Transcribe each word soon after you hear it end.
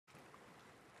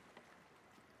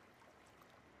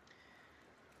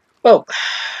Well,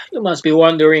 you must be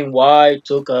wondering why I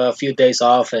took a few days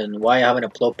off and why I haven't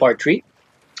uploaded part 3.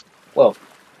 Well,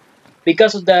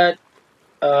 because of that,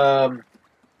 um,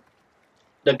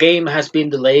 the game has been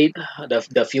delayed,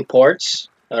 the few parts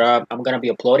that I'm gonna be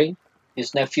uploading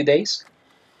these next few days.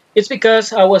 It's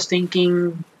because I was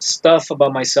thinking stuff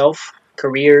about myself,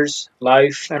 careers,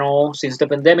 life, and all. Since the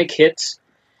pandemic hit,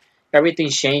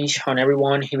 everything's changed on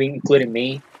everyone, even including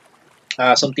me.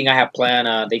 Something I had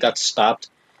planned, they got stopped.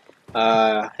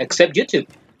 Except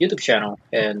YouTube channel,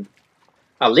 and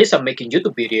at least I'm making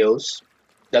YouTube videos.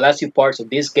 The last few parts of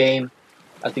this game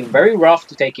has been very rough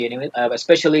to take in,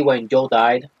 especially when Joe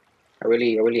died. I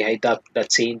really hate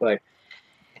that scene, but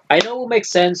I know it will make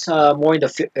sense more in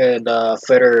the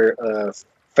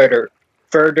further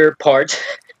further parts.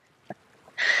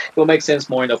 It will make sense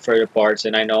more in the further parts,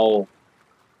 and I know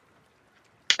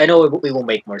it will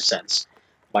make more sense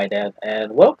by that.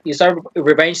 And well, it's our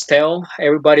revenge tale.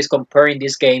 Everybody's comparing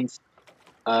this game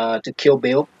to Kill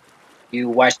Bill. You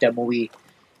watch that movie.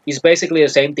 It's basically the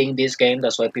same thing. This game.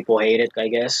 That's why people hate it, I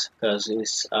guess, because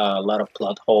it's a lot of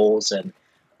plot holes and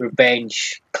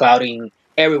revenge, clouding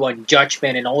everyone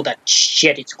judgment and all that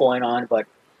shit it's going on. But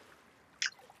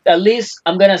at least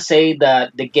I'm gonna say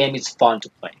that the game is fun to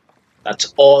play.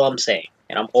 That's all I'm saying.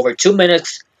 And I'm over 2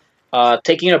 minutes,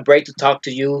 taking a break to talk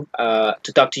to you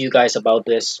guys about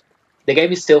this. The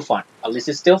game is still fun. At least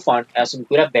it's still fun. Has some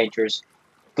good adventures,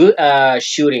 good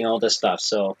shooting, all this stuff.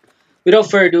 So, without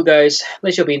further ado, guys,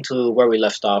 let's jump into where we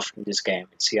left off in this game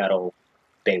in Seattle,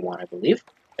 day one, I believe.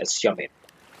 Let's jump in.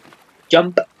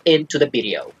 Jump into the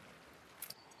video.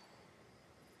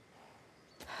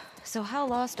 So how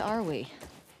lost are we?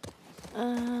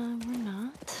 We're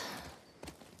not.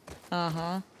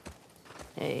 Uh-huh.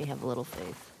 Hey, have a little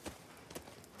faith.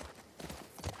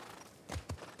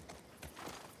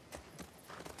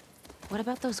 What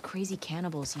about those crazy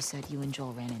cannibals you said you and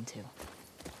Joel ran into?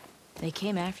 They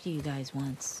came after you guys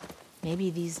once. Maybe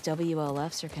these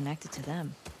WLFs are connected to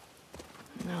them.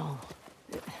 No.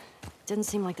 It didn't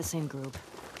seem like the same group.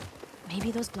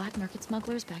 Maybe those black market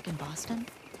smugglers back in Boston?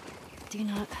 Do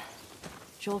not.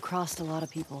 Joel crossed a lot of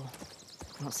people.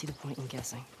 I don't see the point in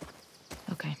guessing.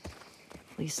 Okay.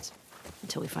 At least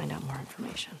until we find out more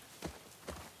information.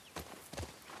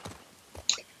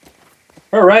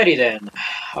 Alrighty then.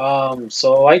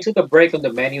 So I took a break on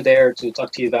the menu there to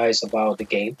talk to you guys about the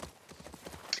game.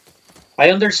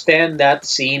 I understand that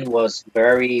scene was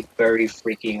very, very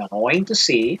freaking annoying to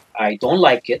see. I don't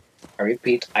like it. I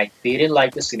repeat, I didn't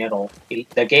like the scene at all.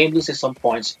 The game loses some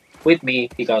points with me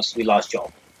because we lost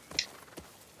Joel.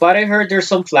 But I heard there's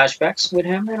some flashbacks with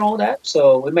him and all that,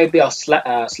 so it may be a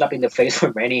slap in the face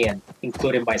for many, and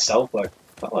including myself. But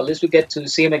well, at least we get to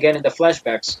see him again in the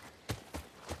flashbacks.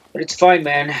 But it's fine,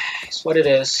 man. It's what it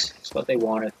is. It's what they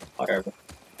wanted. Whatever.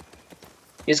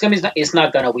 This game is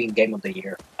not gonna win Game of the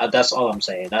Year. That's all I'm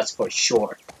saying. That's for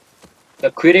sure. The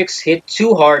critics hit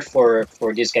too hard for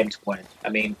this game to win. I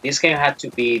mean, this game had to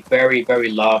be very,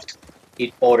 very loved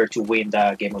in order to win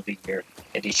the Game of the Year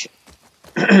edition.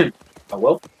 But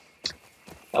well,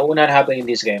 that will not happen in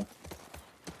this game,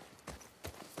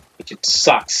 which it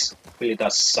sucks. Really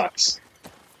does sucks.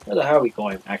 Where the hell are we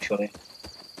going, actually?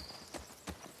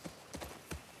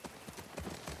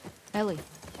 Ellie.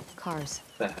 Cars.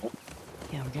 The hell?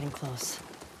 Yeah, we're getting close.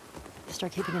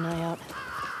 Start keeping an eye out.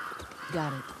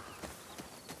 Got it.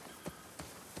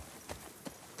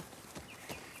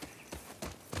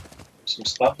 Some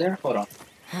stuff there? Hold on.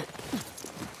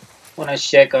 Wanna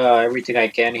check everything I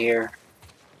can here.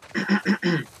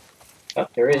 Oh,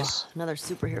 there is. Oh, another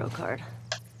superhero card.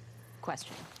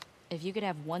 Question. If you could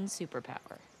have one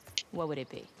superpower, what would it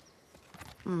be?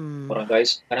 Hold on,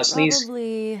 guys. Gonna sneeze.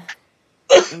 Probably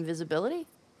invisibility?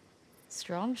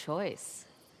 Strong choice.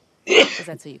 Is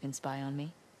that so you can spy on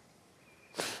me?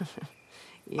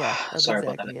 Yeah, that's Sorry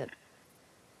about exactly it.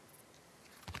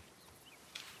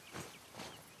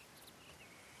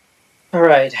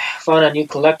 Alright, found a new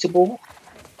collectible.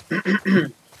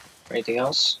 Anything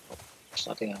else? There's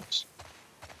nothing else.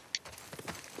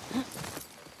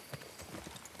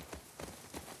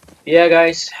 Yeah,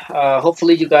 guys.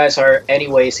 Hopefully, you guys are,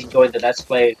 anyways, enjoying the Let's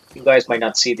Play. You guys might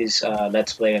not see this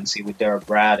Let's Play and see with Dara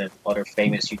Brad and other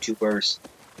famous YouTubers.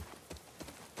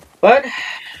 But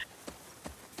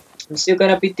I'm still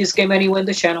gonna beat this game anyway in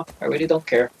the channel. I really don't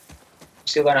care. I'm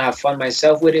still gonna have fun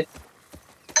myself with it.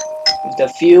 If the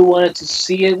few wanted to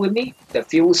see it with me, the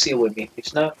few will see it with me.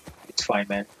 If not, it's fine,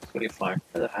 man. It's really fine.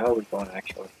 Where the hell are we going,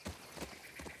 actually?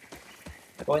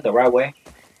 Am I going the right way?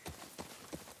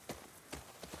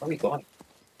 Where are we going?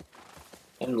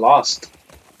 I'm lost.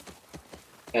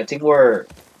 I think we're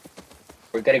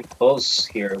getting close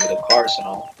here with the cars and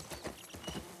all.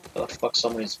 The fuck,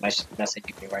 someone is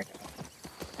messaging me right now.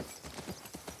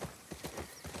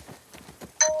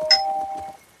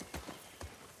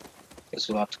 Guess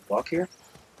we'll have to walk here.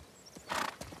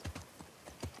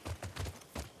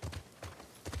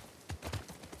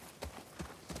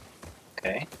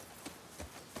 Okay.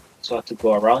 So I have to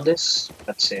go around this.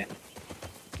 Let's see.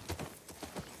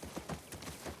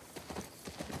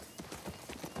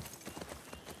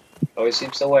 Always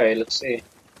seems the way. Let's see.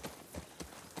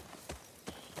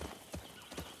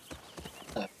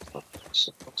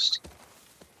 Supposed to.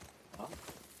 Oh.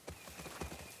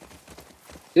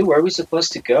 Dude, where are we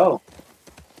supposed to go?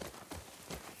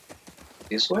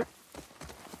 This way?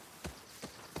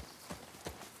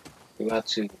 We got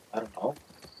to. I don't know.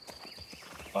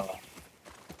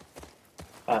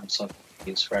 I'm so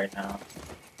confused right now.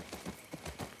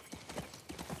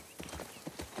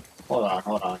 Hold on,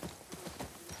 hold on.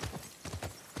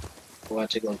 We have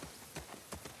to go.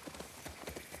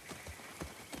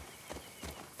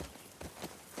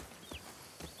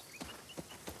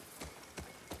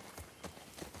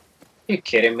 Are you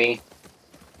kidding me?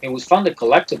 I mean, we found the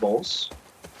collectibles.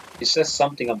 It says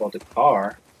something about the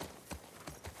car.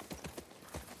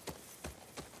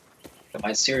 Am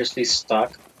I seriously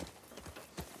stuck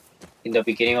in the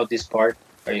beginning of this part?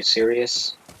 Are you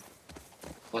serious?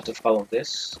 Want to follow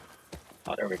this?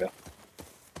 Oh, there we go.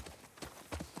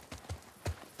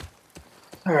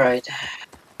 Alright.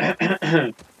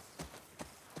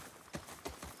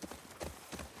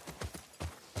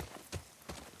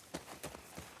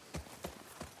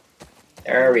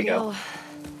 There we go.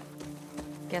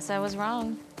 Guess I was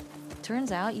wrong.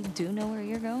 Turns out you do know where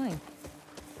you're going.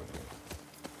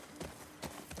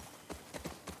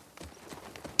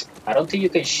 I don't think you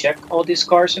can check all these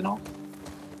cars, you know?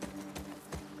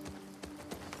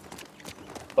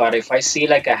 But if I see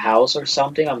like a house or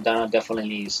something, I'm gonna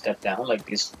definitely step down. Like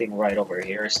this thing right over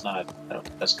here is not, I don't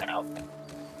think that's gonna help.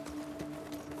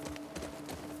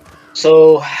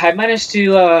 So I managed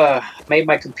to make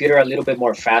my computer a little bit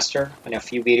more faster. In a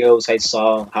few videos I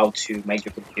saw how to make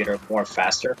your computer more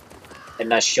faster and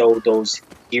not show those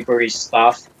gibberish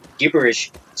stuff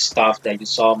that you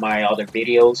saw in my other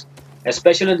videos.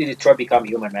 Especially the Detroit Become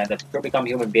Human, man. The Detroit Become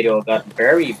Human video got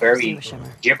very gibberish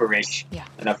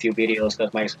in a few videos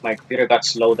because my computer got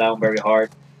slowed down very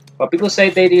hard. But people say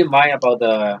they didn't mind about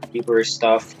the gibberish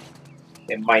stuff.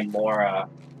 They mind more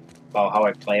about how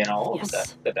I play and all.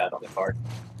 Yes. Look at that on the card.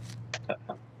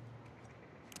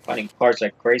 Finding cards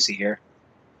like crazy here.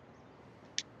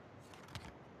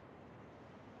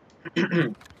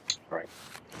 Right.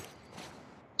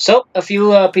 So, a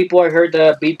few people I heard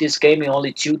beat this game in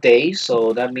only 2 days,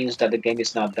 so that means that the game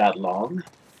is not that long,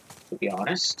 to be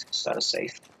honest. It's not a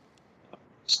safe.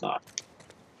 It's not.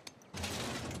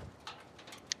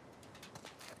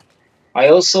 I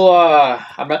also,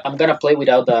 I'm gonna play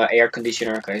without the air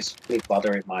conditioner because it's really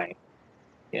bothering my,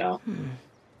 you know,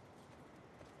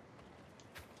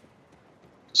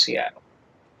 Seattle.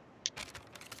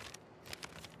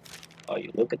 Oh,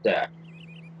 you look at that.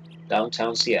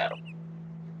 Downtown Seattle.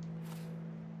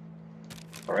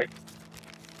 Alright.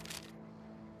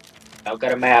 I've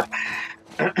got a map.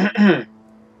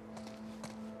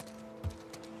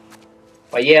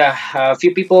 But yeah, a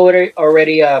few people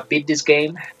already beat this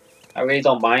game. I really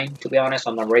don't mind, to be honest.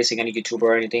 I'm not racing any YouTuber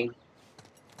or anything.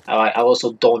 I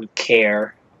also don't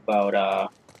care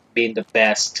about being the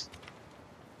best.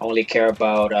 I only care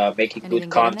about making Anything good good in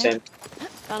there? content.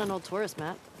 Found an old tourist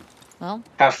map. Well,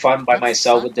 Have fun by that's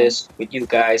myself with something. this, with you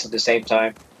guys at the same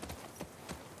time.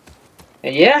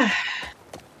 And yeah.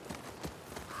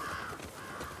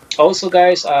 Also,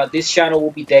 guys, this channel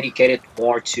will be dedicated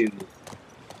more to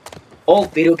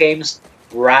old video games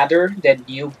rather than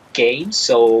new games.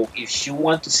 So if you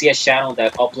want to see a channel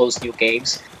that uploads new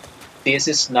games, this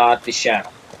is not the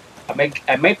channel.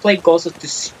 I may play Ghost of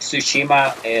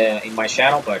Tsushima in my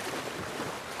channel, but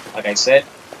like I said,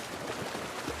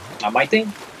 not my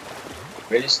thing.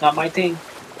 Really, it's not my thing.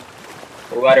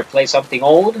 I'd rather play something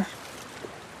old.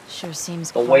 Sure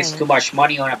seems Don't quiet. waste too much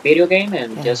money on a video game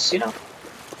and Yeah. just, you know.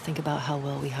 Think about how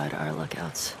well we hide our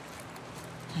lookouts.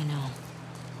 I know.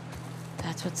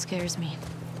 That's what scares me.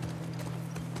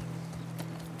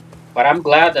 But I'm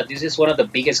glad that this is one of the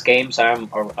biggest games I'm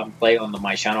playing on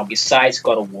my channel besides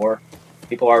God of War.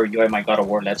 People are enjoying my God of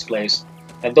War Let's Plays.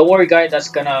 And don't worry, guys, that's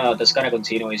gonna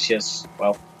continue. It's just,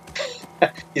 well,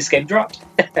 this game dropped.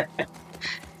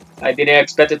 I didn't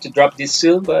expect it to drop this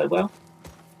soon, but well,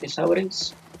 it's how it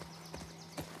is.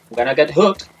 I'm gonna get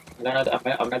hooked.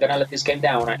 I'm not gonna let this game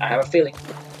down. I have a feeling.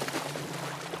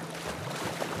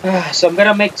 So I'm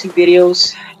gonna make 2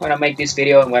 videos. I'm gonna make this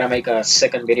video. I'm gonna make a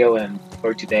second video and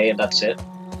for today, and that's it.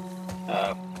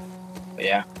 But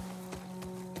yeah.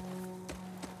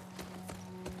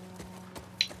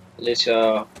 At least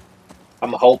I'm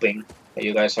hoping that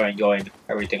you guys are enjoying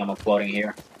everything I'm uploading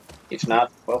here. If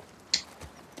not, well,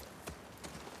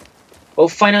 we'll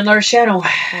find another channel, Cool.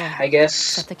 I Is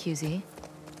guess. that the QZ?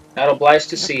 Not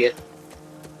obliged to Yep. see it.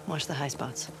 Watch the high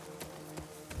spots.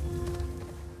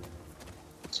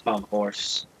 It's Mount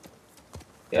Horse.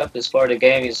 Yep, this part of the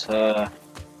game is a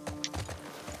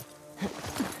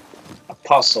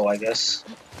puzzle, I guess.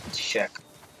 Let's check.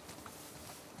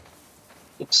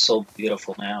 Looks so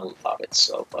beautiful, man. I love it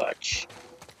so much.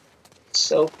 It's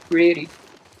so pretty.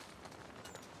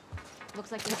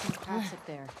 Looks like there's some cracks up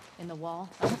there in the wall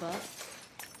up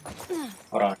above.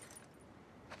 Hold on.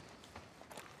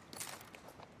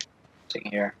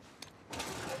 Sitting here.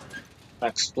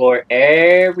 Explore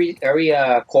every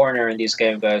corner in this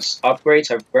game, guys. Upgrades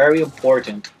are very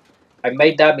important. I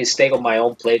made that mistake on my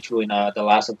own playthrough in The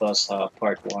Last of Us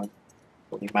Part 1.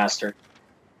 Or Remastered,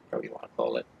 whatever you want to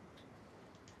call it.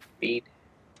 Speed.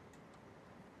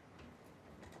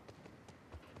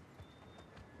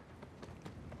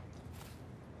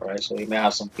 Alright, so we may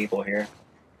have some people here.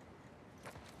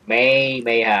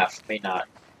 May have, may not.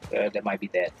 They might be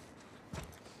dead.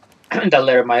 That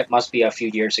letter must be a few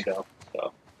years ago.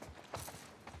 So,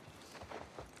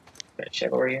 okay,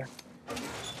 check over here.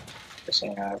 Guess I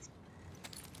have.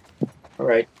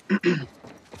 Alright. Let's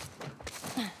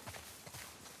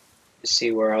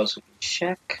see where else we can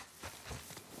check.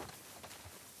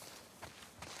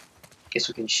 Guess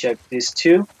we can check this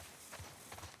too.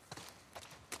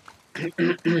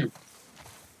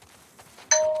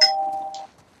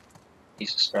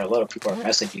 Jesus, a lot of people are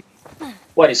messaging me.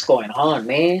 What is going on,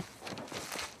 man?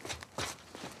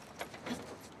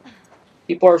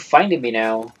 People are finding me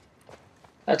now.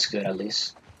 That's good, at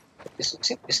least. Is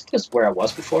this where I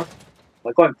was before? Am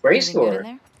I going crazy, Anything good in or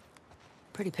there?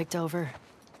 Pretty picked over.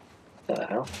 what the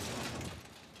hell?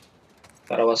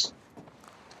 Thought I was.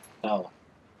 No.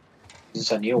 This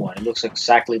is a new one. It looks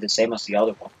exactly the same as the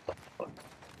other one.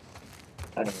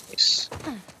 Anyways.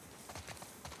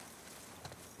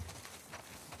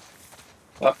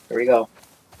 Oh, here we go.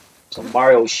 Some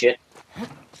Mario shit.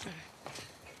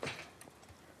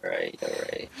 Alright.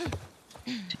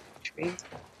 Tree.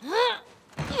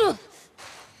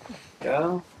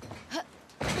 Go.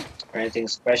 Is there anything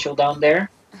special down there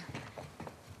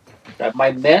that I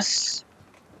might miss?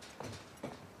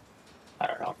 I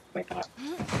don't know. Might not.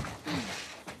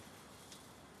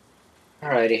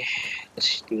 Alrighty.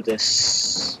 Let's do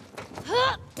this.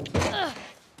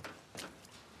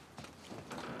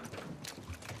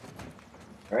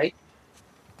 Alright.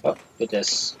 Oh, do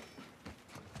this.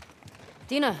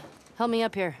 Dina, help me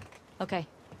up here. Okay.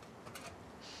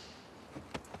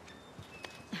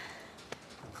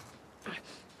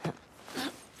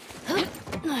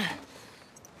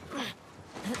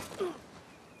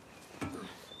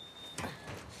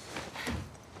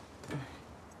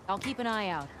 I'll keep an eye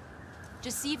out.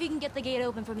 Just see if you can get the gate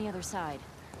open from the other side.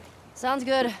 Sounds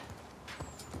good.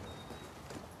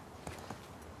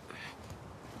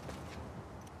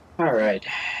 Alright.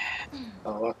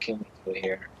 Oh, what can we do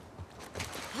here?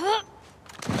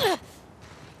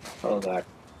 Oh god.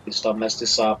 Please don't mess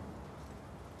this up.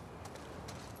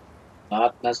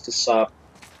 Not mess this up.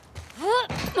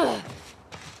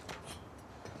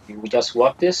 We just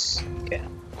walk this? Okay.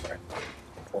 Alright.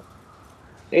 Cool.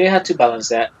 They had to balance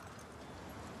that.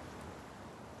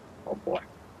 Oh boy.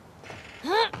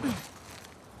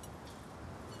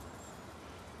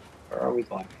 Where are we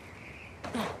going?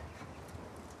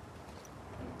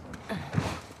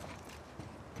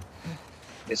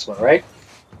 This one, right?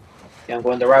 Yeah, I'm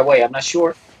going the right way. I'm not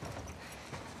sure.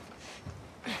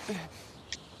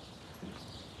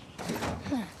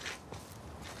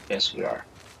 Yes, we are.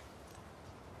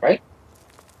 Right?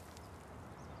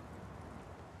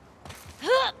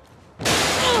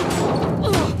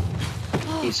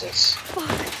 Jesus.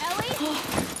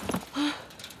 Ellie?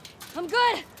 I'm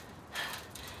good!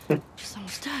 Just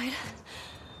almost died.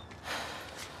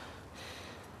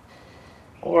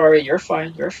 Don't worry, you're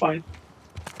fine. You're fine.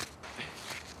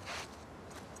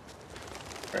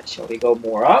 Alright, shall we go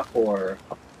more up or...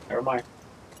 Oh, never mind.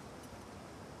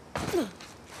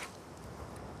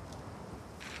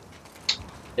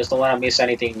 Just don't want to miss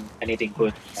anything good. You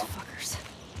know? Fuckers.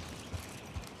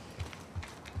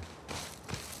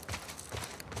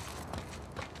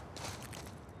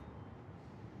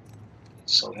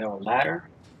 So we have a ladder.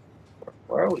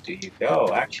 Where do you go,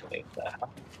 actually? What the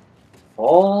hell?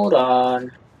 Hold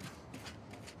on.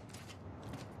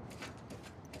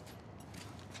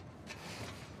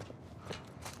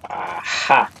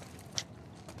 Aha!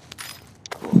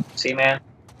 See, man?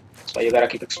 That's why you gotta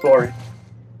keep exploring.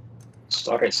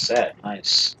 Starter set,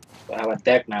 nice. I have a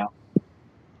deck now.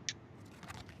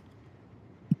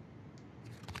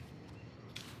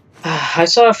 I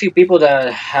saw a few people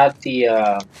that had they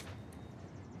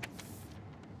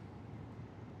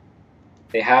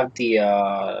have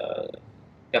the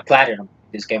platinum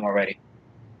in this game already.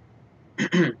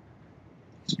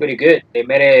 It's pretty good. They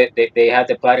made it. They had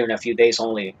the platinum in a few days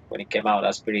only when it came out.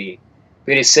 That's pretty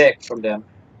sick from them.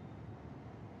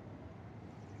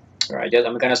 All right,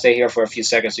 I'm gonna stay here for a few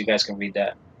seconds so you guys can read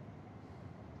that.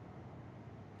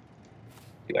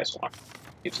 If you guys want.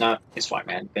 If not, it's fine,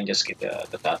 man. You can just skip the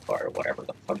that part or whatever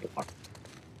the fuck you want.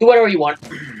 Do whatever you want.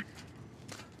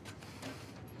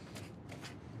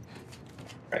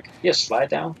 Right, just slide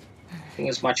down. I think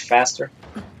it's much faster.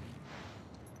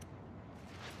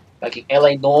 Like in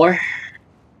LA Noire.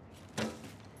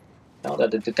 No,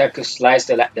 that the detective slides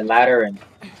the ladder and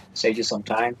saves you some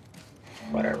time.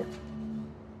 Whatever.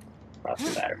 Cross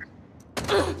the ladder.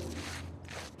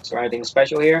 Is there anything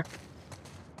special here?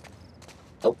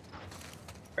 Nope.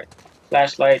 Right.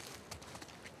 Flashlight.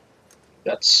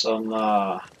 Got some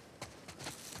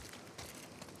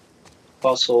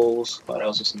puzzles. What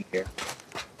else is in here?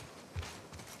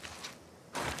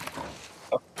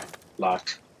 Oh,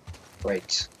 locked.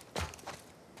 Great.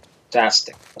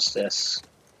 Fantastic. What's this?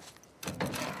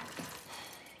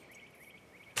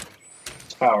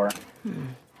 It's power.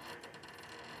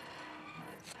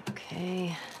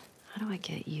 Okay, how do I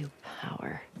get you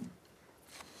power?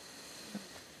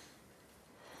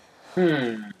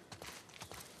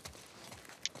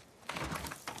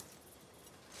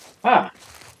 Ah,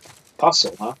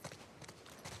 puzzle, huh?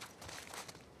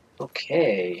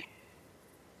 Okay.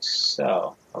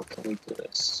 So, how can we do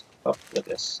this? Oh, look at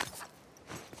this.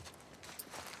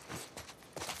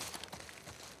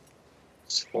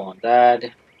 Let's pull on that.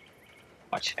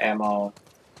 Much ammo.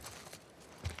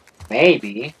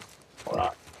 Maybe. Hold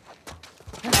on.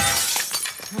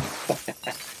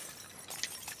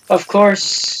 Of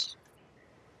course.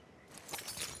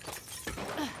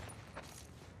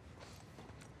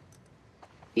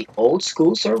 The old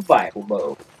school survival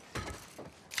mode.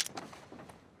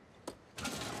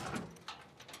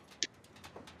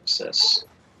 What's this?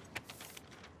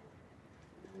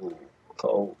 Ooh,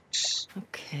 codes.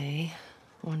 Okay,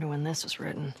 wonder when this was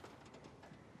written.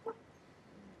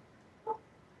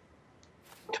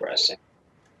 Interesting.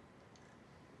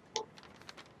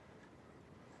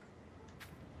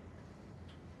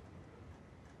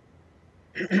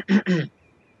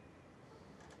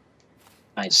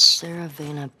 Nice.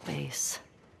 Saravena base.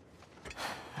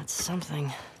 That's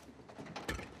something.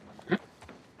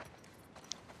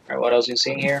 Alright, what else you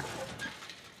seeing here?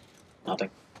 Nothing.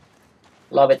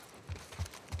 Love it.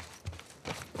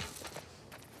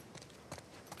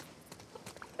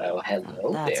 Oh,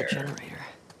 hello That's there. a generator.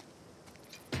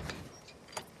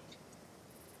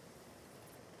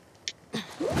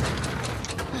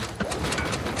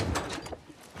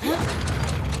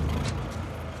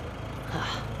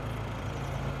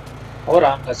 Hold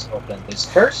on, let's open this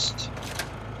first.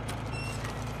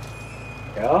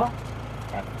 There we go.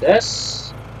 Grab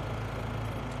this.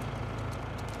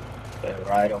 Put it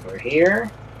right over here.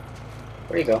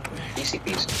 There you go. Easy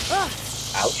peasy.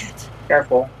 Ouch. Shit.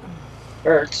 Careful.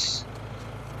 Hurts.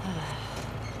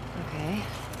 Okay.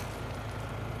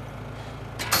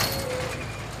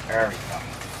 There we go.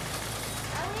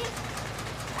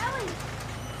 Ellie,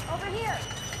 over here.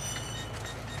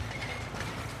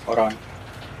 Hold on.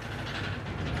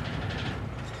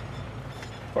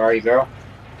 Where are you, girl?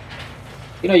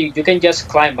 You know, you can just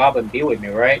climb up and be with me,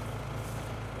 right?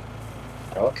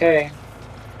 Okay.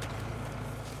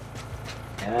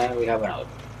 And we have another.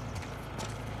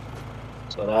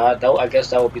 So that I guess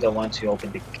that will be the one to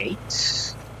open the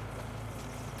gates.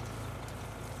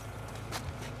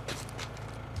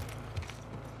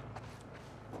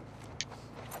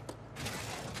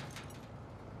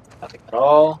 Nothing at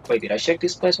all. Wait, did I check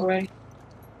this place already?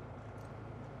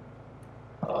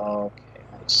 Okay,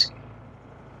 let's see.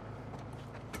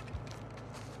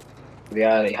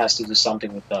 Yeah, it has to do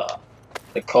something with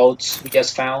the codes we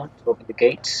just found to open the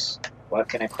gates. What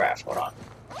can I craft? Hold on.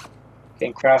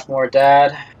 Can craft more of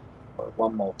that or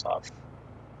one Molotov.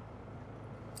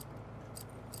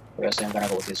 I guess I'm gonna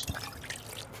go with this one.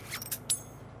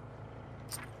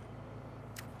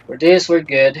 For this, we're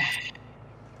good.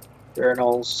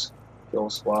 Journals,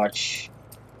 Joe's watch.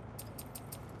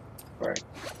 Right.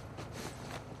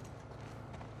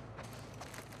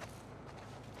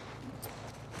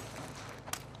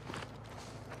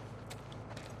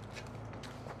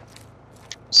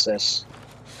 What's this?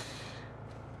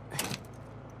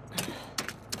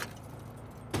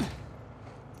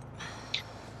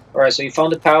 Alright, so you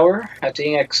found the power. I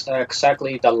think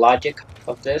exactly the logic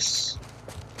of this.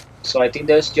 So I think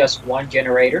there's just one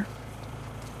generator.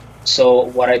 So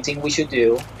what I think we should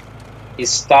do is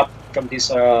stop from this,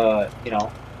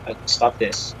 stop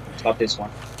this. Stop this one.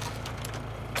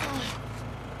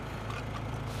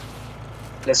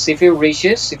 Let's see if it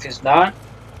reaches. If it's not,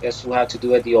 guess we'll have to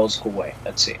do it the old school way.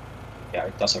 Let's see. Yeah,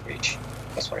 it doesn't reach.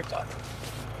 That's what I thought.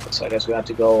 So I guess we have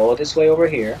to go all this way over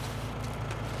here.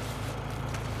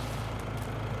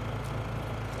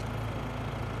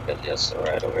 Just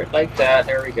right over it like that.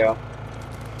 There we go.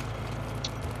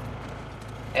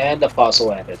 And the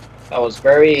puzzle ended. That was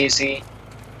very easy,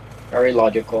 very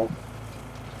logical.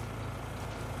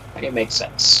 And it makes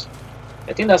sense.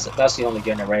 I think that's the only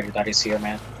generator that is here,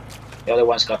 man. The other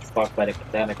ones got fucked by the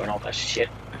pandemic and all that shit.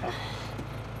 Oh.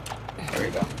 There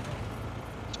we go.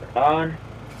 Turn it on.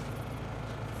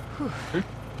 Okay.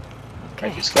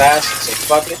 Break this glass. Say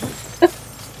fuck it.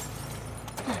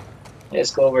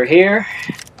 Let's go over here.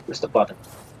 Where's the button?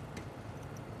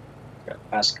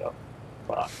 Passcode.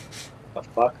 Hold on. The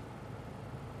fuck?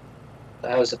 The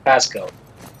hell is the passcode?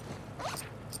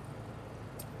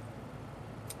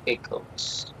 It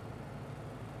goes.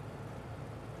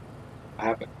 I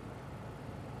have it.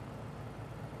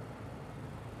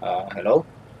 Hello?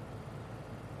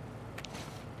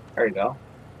 There you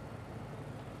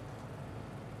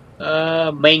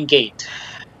go. Main gate.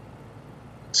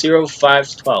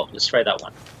 0512. Let's try that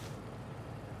one.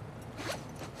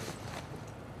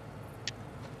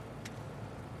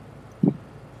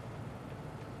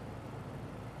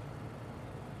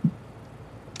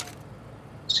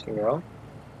 Zero.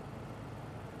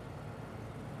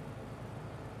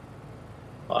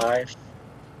 5.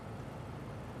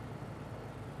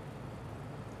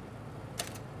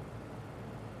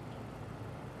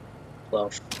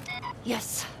 Well,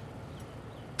 Yes.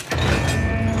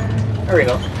 there we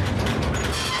go.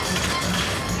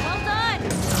 Well done!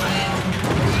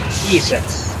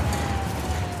 Jesus.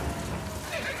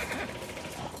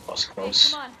 That was Hey,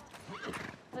 close. come on.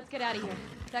 Let's get out of here.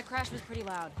 That crash was pretty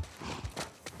loud.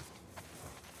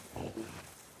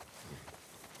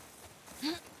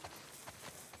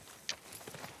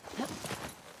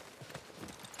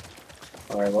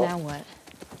 Alright, well. Now what?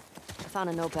 I found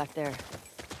a note back there.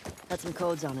 Had some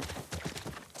codes on it.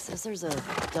 Says there's a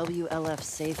WLF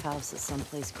safe house at some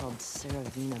place called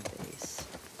Saravina Base.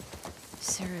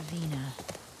 Saravina.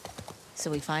 So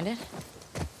we find it?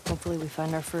 Hopefully we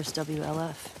find our first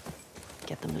WLF.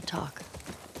 Get them to talk.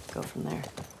 Go from there.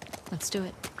 Let's do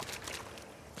it.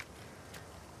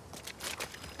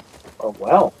 Oh,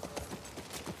 well.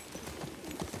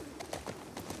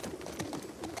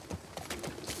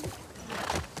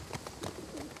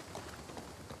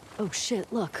 Oh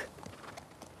shit, look.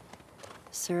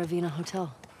 Saravina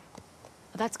Hotel.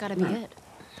 Well, that's gotta be it.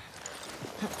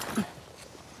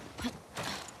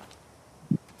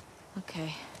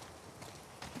 Okay.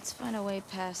 Let's find a way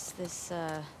past this,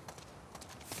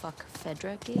 fuck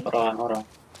Fedra gate. Hold on.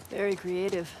 Very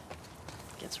creative.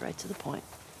 Gets right to the point.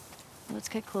 Let's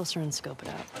get closer and scope it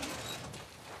out.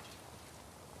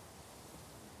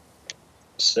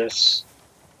 What's this?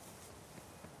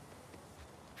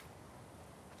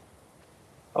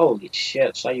 Holy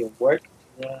shit, so you work?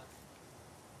 Yeah.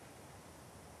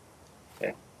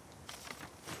 Okay.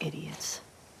 Idiots.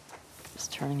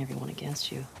 Just turning everyone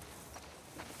against you.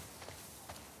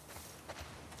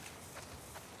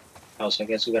 Oh, so I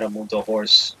guess we gotta move the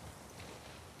horse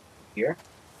here.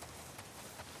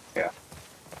 Yeah.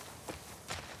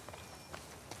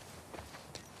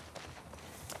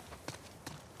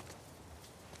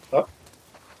 Oh.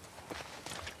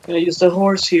 Gonna use the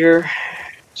horse here.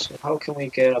 So how can we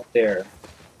get up there?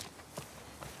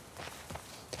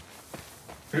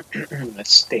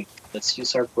 Let's think. Let's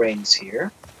use our brains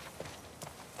here.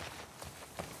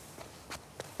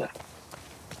 There's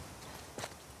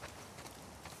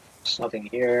nothing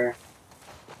here.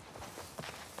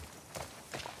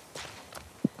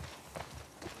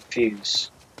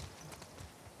 Fuse.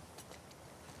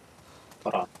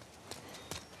 Hold on.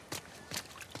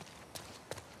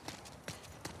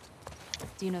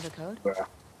 Do you know the code? Where?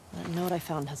 That note I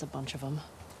found has a bunch of them.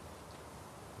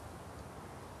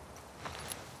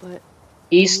 But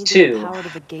East we need 2. the power to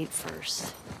the gate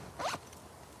first.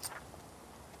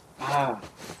 Ah.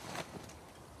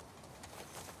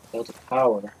 Build the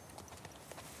power.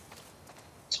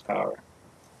 It's power.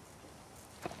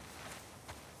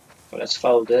 Well, let's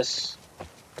follow this.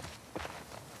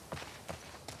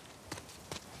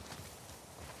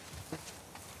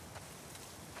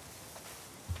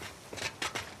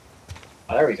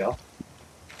 Oh, there we go.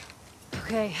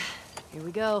 Okay, here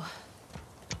we go.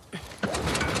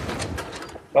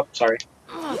 Oh, sorry.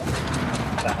 What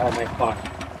the hell am I caught?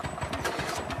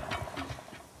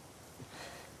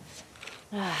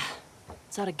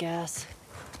 It's out of gas.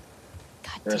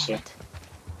 God Seriously? damn it.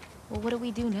 Well, what do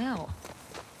we do now?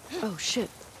 Oh, shit.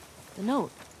 The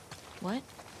note. What?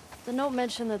 The note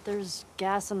mentioned that there's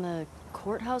gas in the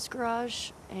courthouse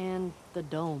garage and the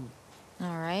dome.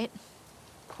 All right.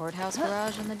 Courthouse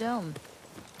garage and the dome.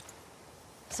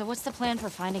 So what's the plan for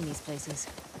finding these places?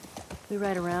 We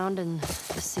ride around and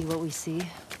just see what we see.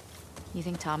 You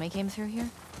think Tommy came through here?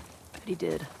 But he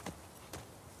did.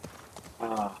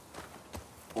 Ah,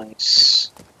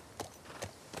 nice.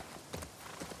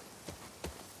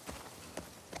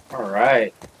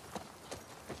 Alright.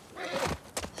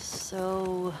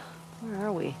 So, where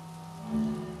are we?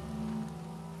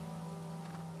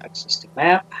 Access the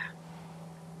map.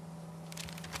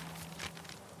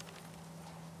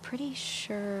 Pretty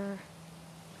sure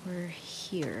we're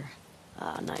here.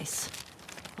 Ah, nice.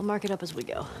 I'll mark it up as we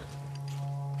go.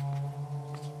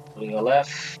 Leo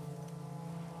left.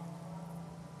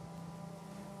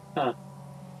 Huh.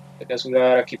 I guess we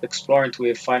gotta keep exploring till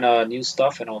we find new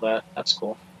stuff and all that. That's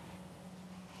cool.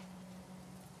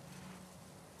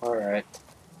 Alright.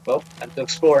 Well, time to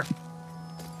explore.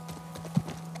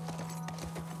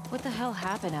 What the hell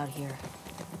happened out here?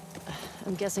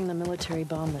 I'm guessing the military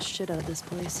bombed the shit out of this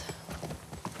place.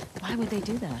 Why would they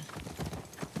do that?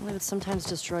 Well, they would sometimes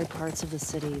destroy parts of the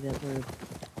city that were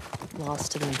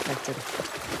lost to the infected.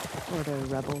 Or the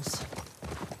rebels.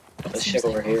 That Let's seems check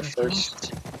over like here overkill.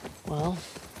 first. Well,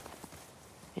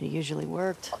 it usually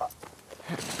worked.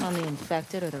 On the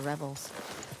infected or the rebels?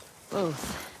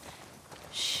 Both.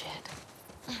 Shit.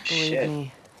 Believe Shit.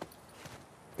 me.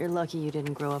 You're lucky you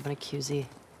didn't grow up in a QZ.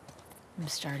 I'm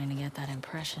starting to get that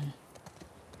impression.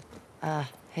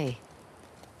 Hey.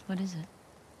 What is it?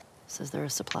 Says there are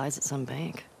supplies at some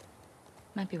bank.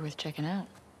 Might be worth checking out.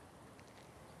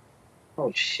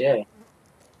 Oh shit.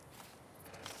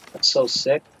 That's so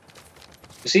sick.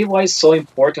 You see why it's so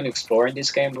important exploring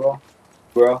this game, bro?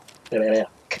 Bro?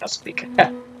 Can't speak.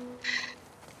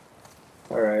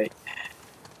 Alright.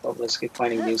 Well, let's keep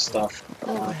finding new stuff.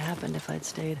 What would happen if I'd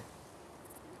stayed?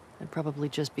 I'd probably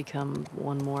just become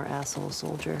one more asshole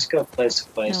soldier. Let's go place to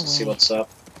place No to see way. what's up.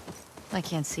 I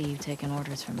can't see you taking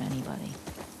orders from anybody.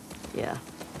 Yeah.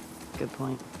 Good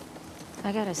point.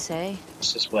 I gotta say,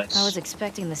 What's this place? I was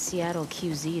expecting the Seattle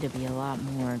QZ to be a lot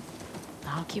more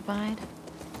occupied.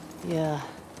 Yeah.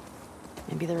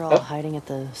 Maybe they're all Oh. hiding at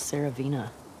the Saravina.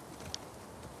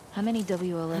 How many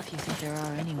WLF you think there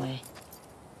are anyway?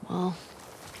 Well,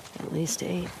 at least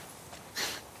 8.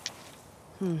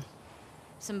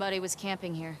 Somebody was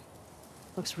camping here.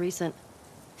 Looks recent.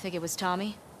 Think it was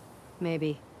Tommy?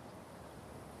 Maybe.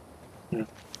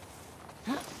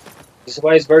 This is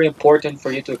why it's very important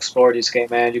for you to explore this game,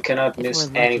 man. You cannot If miss we're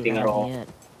lucky, anything at that'll all. be it.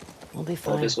 We'll be Oh,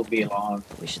 fine. this will be long.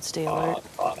 We should stay alert.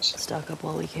 Honestly. Stock up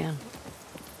while we can.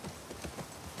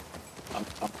 I'm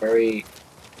very...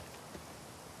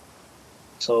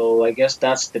 So, I guess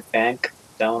that's the bank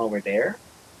down over there.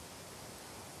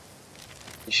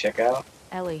 You check out.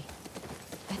 Ellie,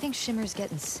 I think Shimmer's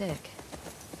getting sick.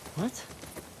 What?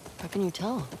 How can you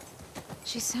tell?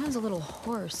 She sounds a little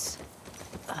hoarse.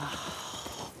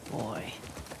 Boy.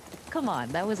 Come on,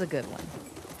 that was a good one.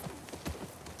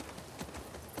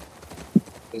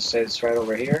 It says it's right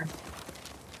over here.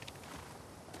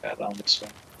 Yeah, down this way.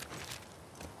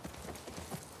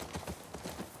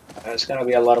 There's gonna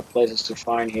be a lot of places to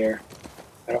find here.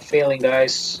 Got a feeling,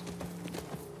 guys.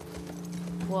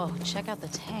 Whoa, check out the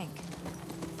tank.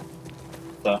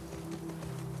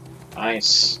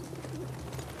 Nice.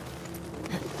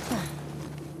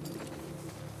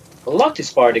 I love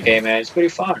this part of the game, man. It's pretty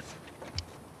fun.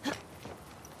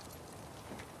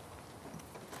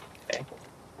 Okay.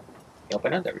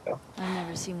 Open it. There we go. I've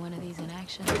never seen one of these in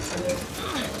action. Ugh,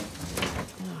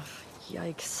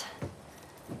 yikes.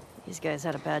 These guys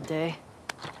had a bad day.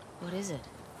 What is it?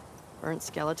 Burnt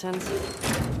skeletons.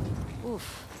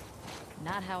 Oof.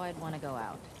 Not how I'd want to go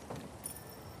out.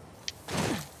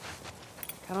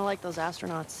 Kind of like those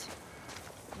astronauts.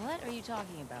 What are you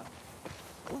talking about?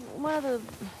 One of the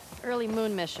early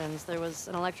moon missions, there was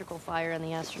an electrical fire and the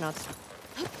astronauts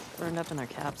burned up in their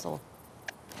capsule.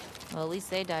 Well, at least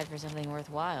they died for something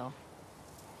worthwhile.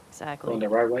 Going Exactly. the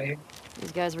right way.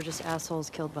 These guys were just assholes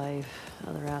killed by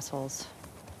other assholes.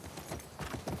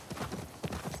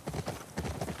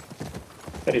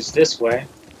 But it's this way.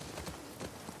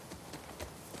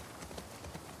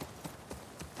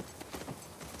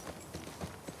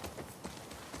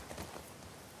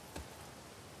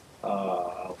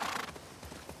 Uh,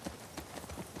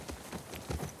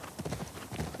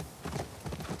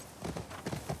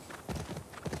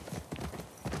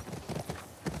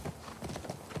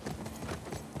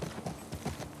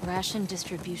 Ration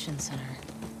distribution center.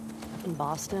 In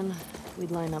Boston,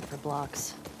 we'd line up for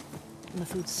blocks. And the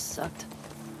food sucked.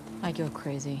 I go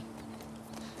crazy.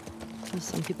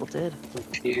 Some people did.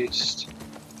 Confused.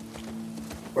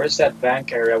 Where's that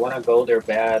bank area? I want to go there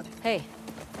bad. Hey,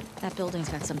 that building's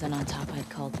got something on top I'd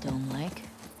call Dome Lake.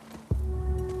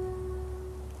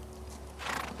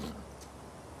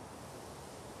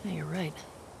 Yeah, you're right.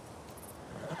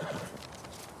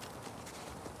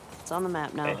 It's on the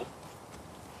map now. Okay.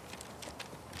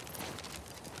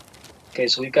 Okay,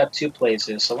 so we got two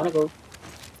places. I want to go.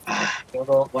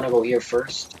 Want to go here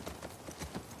first.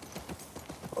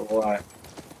 Or what?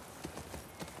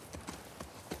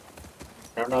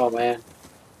 I don't know, man.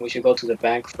 We should go to the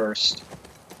bank first.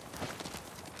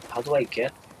 How do I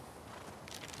get?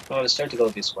 Oh, let's start to go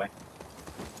this way.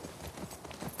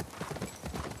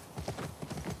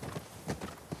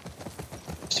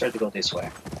 Start to go this way.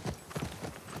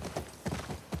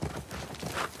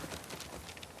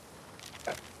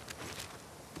 Okay.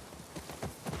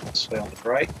 This way on the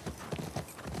right.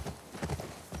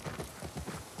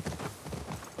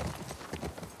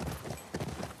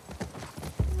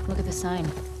 Look at the sign.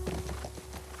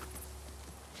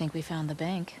 Think we found the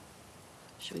bank.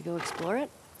 Should we go explore it?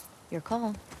 Your call.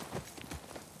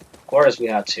 Of course we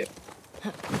had to.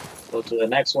 Go to the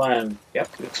next one and,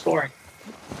 yep, keep exploring.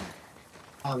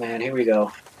 Oh man, here we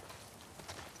go.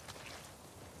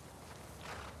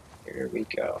 Here we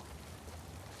go.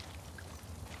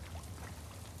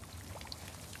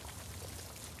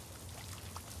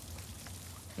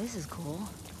 This is cool.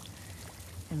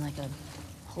 In like a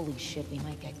holy shit, we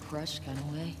might get crushed kind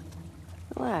of way.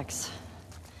 Relax.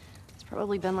 It's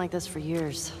probably been like this for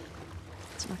years.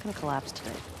 It's not gonna collapse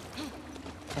today.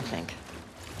 I think.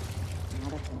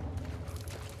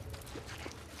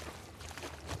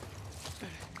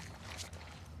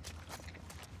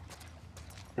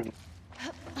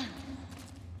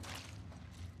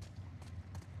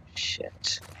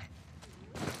 Shit.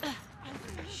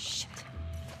 Shit.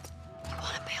 I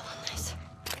wanna bail on this.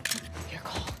 Your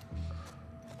call.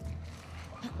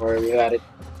 Where are you at it?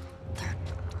 They're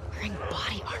wearing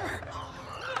body armor.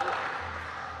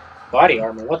 Body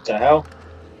armor, what the hell?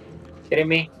 Kidding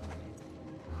me?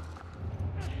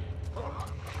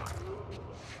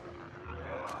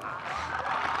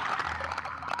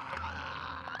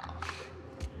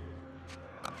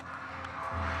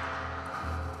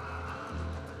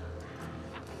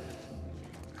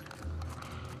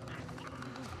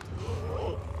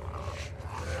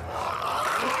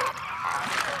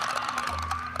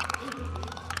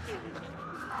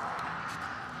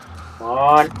 Come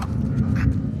on.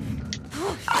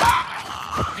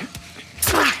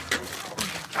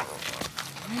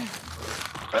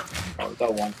 Oh, we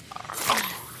got one.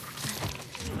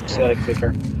 Just gotta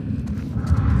clicker.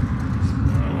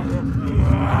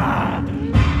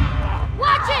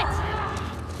 Watch it!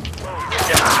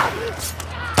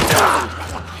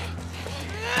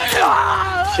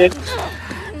 Shit.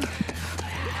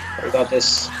 We got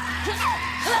this.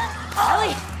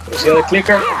 Where's the other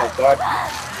clicker? Oh my god.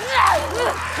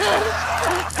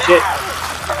 Shit.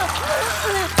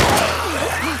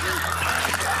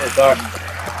 Oh god.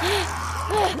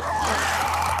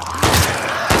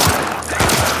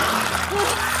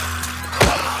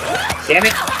 Damn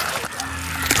it.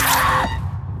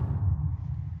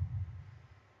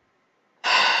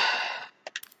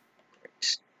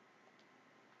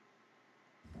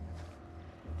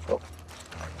 Oh.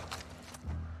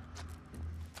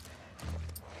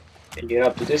 Can you get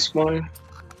up to this one?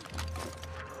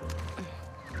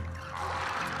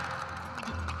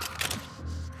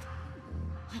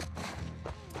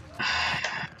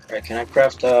 Alright, can I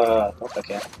craft nope I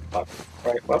can't. Fuck.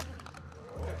 Right, well.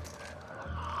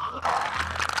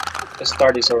 Let's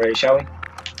start this already, shall we?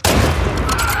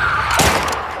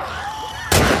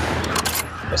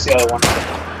 What's the other one? To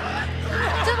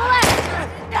the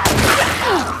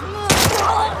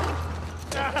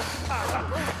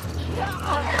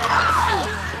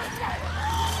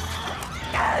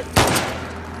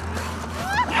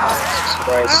Jesus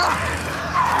Christ.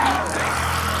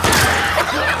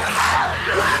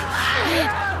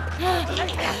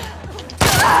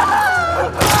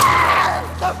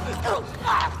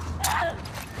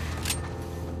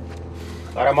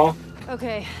 Got 'em all?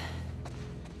 Okay.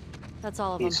 That's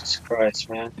all of them. Jesus Christ,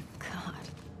 man. God.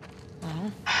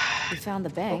 Well, we found the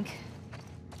bank.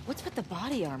 What's with the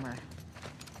body armor?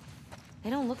 They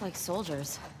don't look like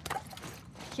soldiers.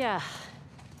 Yeah.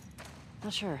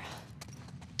 Not sure.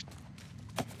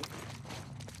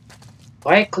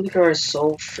 Why clicker is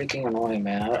so freaking annoying,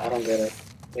 man? I don't get it.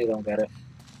 Really don't get it.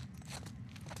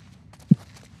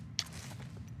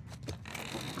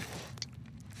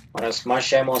 Got as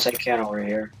much ammo as I can over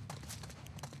here.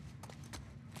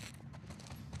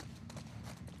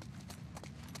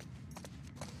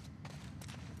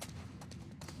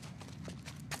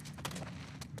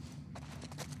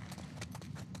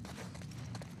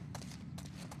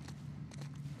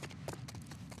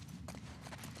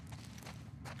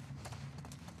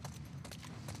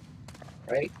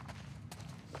 Right.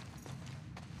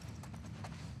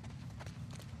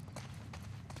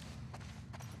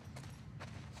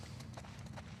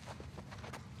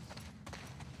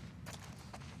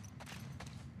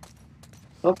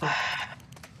 Oh,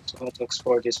 so I have to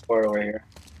explore this part over here.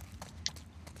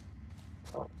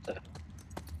 Oh,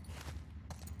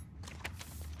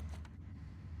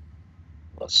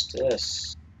 what's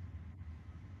this?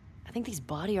 I think these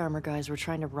body armor guys were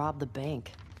trying to rob the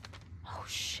bank. Oh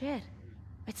shit.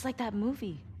 It's like that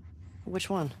movie. Which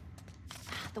one?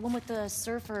 The one with the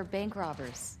surfer bank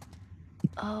robbers.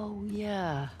 Oh,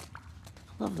 yeah.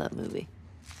 I love that movie.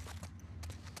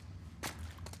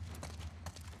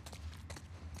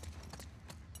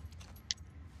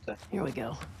 Here we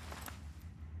go.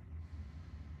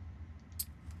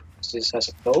 This has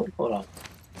a code? Hold on.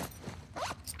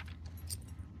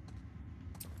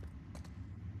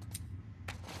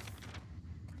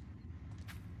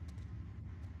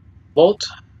 Volt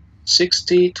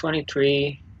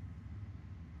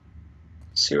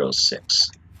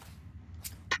 602306.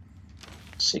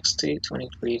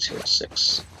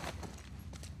 602306.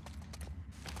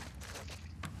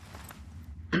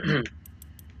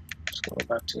 Let's go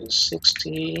back to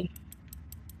 60.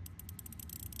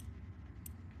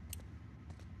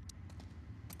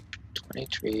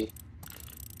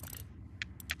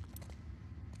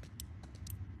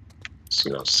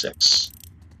 $23.06.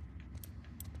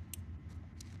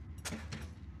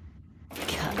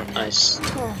 Nice.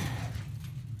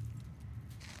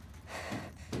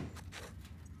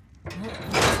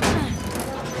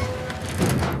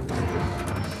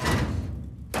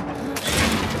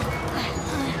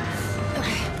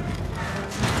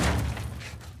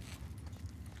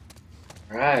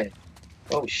 Alright.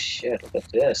 Oh shit, look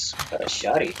at this. Got a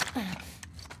shotty.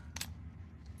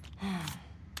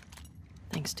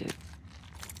 Thanks, dude.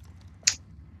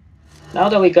 Now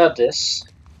that we got this,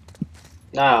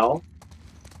 now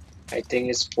I think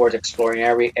it's worth exploring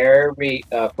every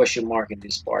question mark in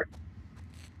this part.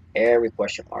 Every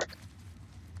question mark.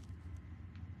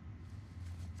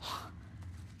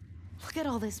 Look at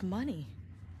all this money.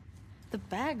 The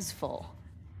bag's full.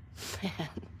 Man,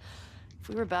 if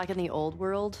we were back in the old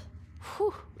world,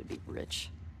 whew, we'd be rich.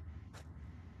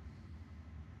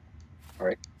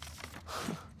 Alright.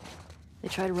 They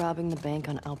tried robbing the bank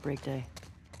on Outbreak Day.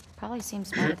 Probably seemed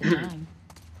smart at the time.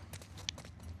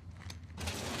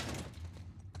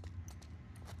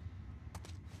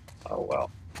 Oh well.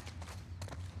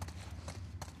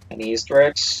 Any Easter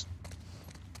eggs?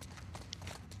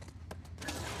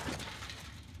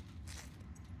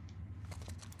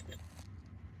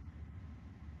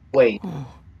 Wait.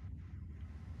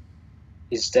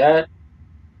 Is that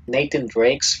Nathan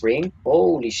Drake's ring?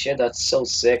 Holy shit, that's so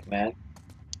sick, man.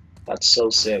 That's so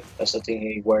sick. That's the thing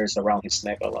he wears around his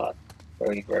neck a lot.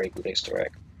 Very, very good Easter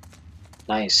egg.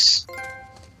 Nice.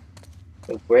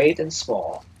 So great and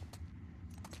small.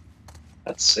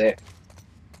 That's sick.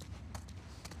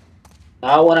 Now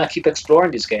I wanna keep exploring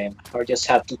this game, or just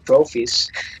have 2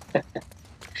 trophies.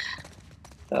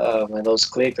 Man, those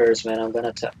clickers, man, I'm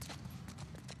gonna tell.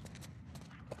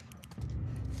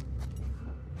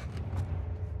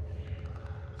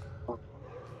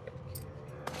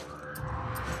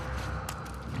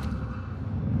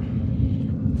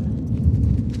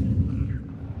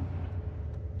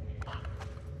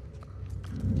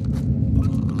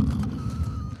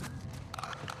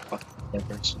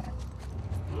 Clickers, man.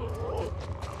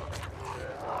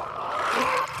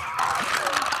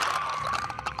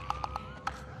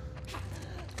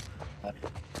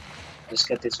 Let's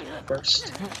get this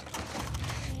first.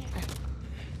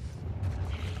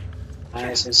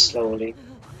 Nice and slowly.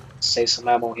 Save some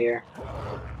ammo here.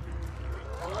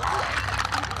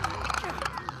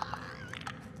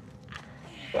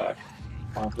 God.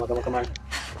 Come on, come on, come on, come on.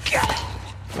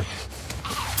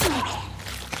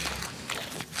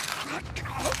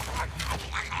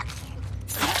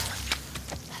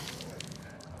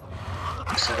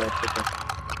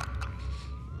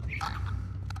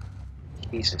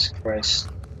 Jesus Christ.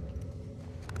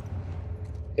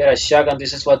 Get a shotgun,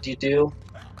 this is what you do?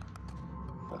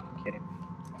 Fucking kidding me.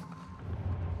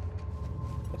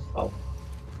 Oh.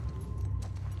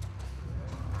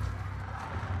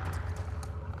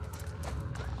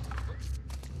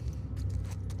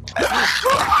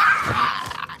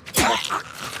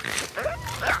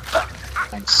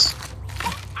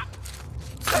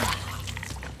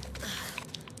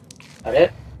 That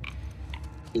it?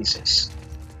 Jesus.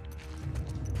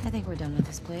 I think we're done with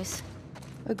this place.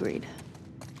 Agreed.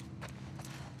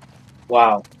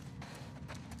 Wow.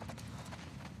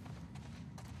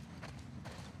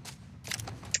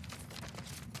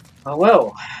 Oh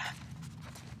well,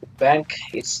 the bank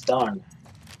is done.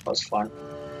 Was fun.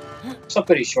 It's a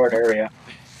pretty short area.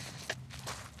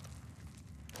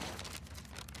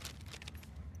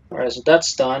 Alright, so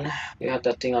that's done. We have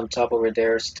that thing on top over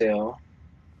there still.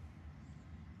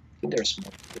 I think there's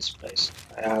more to this place.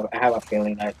 I have a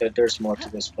feeling that there's more to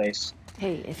this place.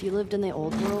 Hey, if you lived in the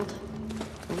old world,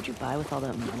 what would you buy with all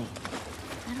that money?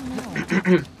 I don't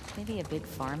know. Maybe a big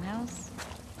farmhouse?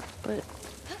 But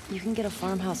you can get a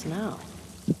farmhouse now.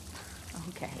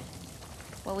 Okay.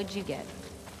 What would you get?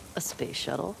 A space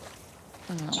shuttle.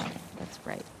 Oh, that's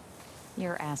right.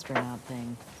 Your astronaut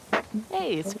thing.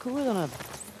 Hey, it's cooler than a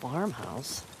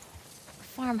farmhouse. A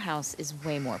farmhouse is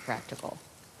way more practical.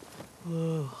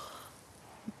 Whoa.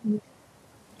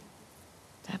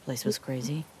 That place was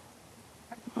crazy.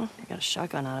 Well, I got a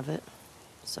shotgun out of it,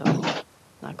 so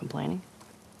not complaining.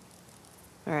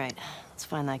 All right, let's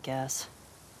find that gas.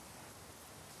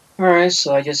 Alright,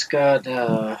 so I just got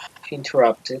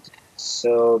interrupted.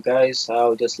 So guys,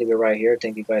 I'll just leave it right here.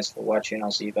 Thank you guys for watching.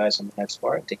 I'll see you guys on the next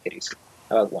part. Take it easy.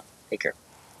 Have a good one. Take care.